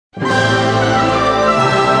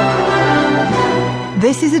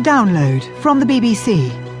This is a download from the BBC.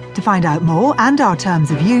 To find out more and our terms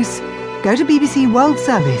of use, go to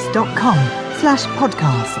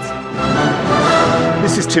bbcworldservice.com/podcasts.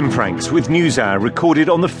 This is Tim Franks with Newshour, recorded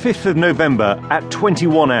on the 5th of November at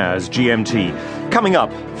 21 hours GMT. Coming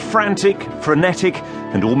up, frantic, frenetic,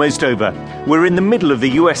 and almost over. We're in the middle of the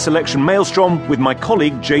US election maelstrom with my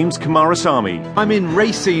colleague James Coomarasamy. I'm in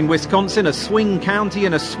Racine, Wisconsin, a swing county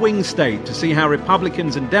and a swing state, to see how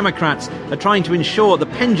Republicans and Democrats are trying to ensure the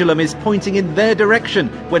pendulum is pointing in their direction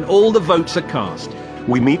when all the votes are cast.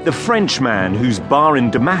 We meet the French man whose bar in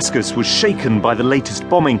Damascus was shaken by the latest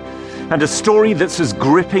bombing. And a story that's as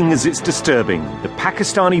gripping as it's disturbing. The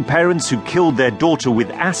Pakistani parents who killed their daughter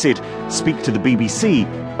with acid speak to the BBC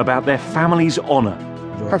about their family's honour.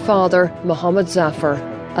 Her father, Mohammed Zafar,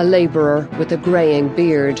 a labourer with a greying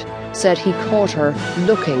beard, said he caught her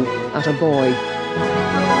looking at a boy.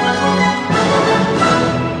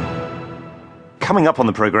 Coming up on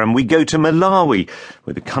the programme, we go to Malawi,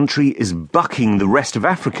 where the country is bucking the rest of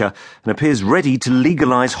Africa and appears ready to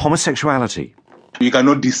legalise homosexuality. You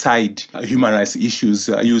cannot decide human rights issues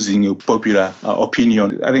using popular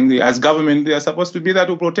opinion. I think as government, they are supposed to be there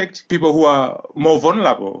to protect people who are more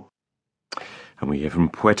vulnerable. And we hear from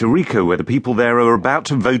Puerto Rico, where the people there are about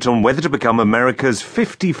to vote on whether to become America's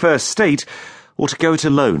 51st state or to go it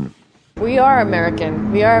alone. We are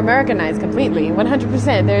American. We are Americanized completely,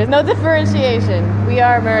 100%. There is no differentiation. We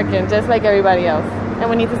are American, just like everybody else. And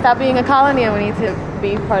we need to stop being a colony and we need to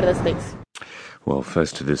be part of the states. Well,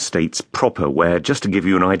 first to the states proper, where, just to give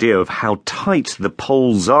you an idea of how tight the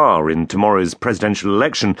polls are in tomorrow's presidential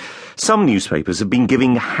election, some newspapers have been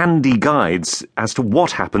giving handy guides as to what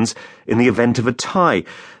happens in the event of a tie.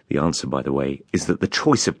 The answer, by the way, is that the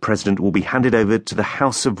choice of president will be handed over to the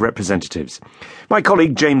House of Representatives. My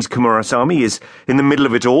colleague James Coomarasamy is in the middle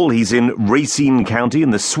of it all. He's in Racine County in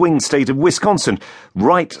the swing state of Wisconsin,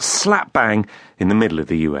 right slap bang in the middle of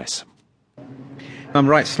the US. I'm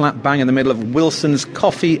right slap bang in the middle of Wilson's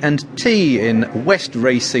Coffee and Tea in West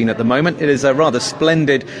Racine at the moment. It is a rather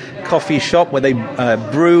splendid coffee shop where they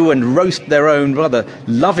brew and roast their own, rather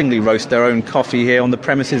lovingly roast their own coffee here on the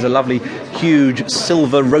premises. A lovely, huge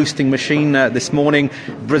silver roasting machine this morning.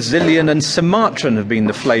 Brazilian and Sumatran have been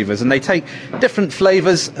the flavours, and they take different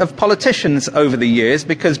flavours of politicians over the years,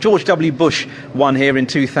 because George W. Bush won here in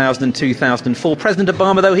 2000 and 2004. President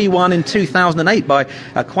Obama, though, he won in 2008 by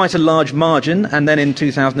quite a large margin, and then in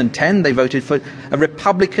 2010 they voted for a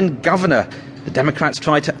Republican governor. The Democrats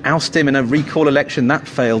tried to oust him in a recall election. That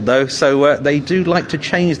failed, though, so they do like to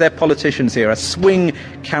change their politicians here. A swing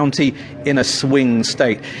county in a swing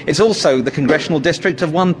state. It's also the congressional district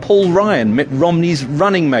of one Paul Ryan, Mitt Romney's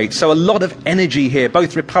running mate, so a lot of energy here.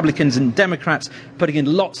 Both Republicans and Democrats putting in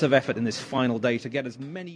lots of effort in this final day to get as many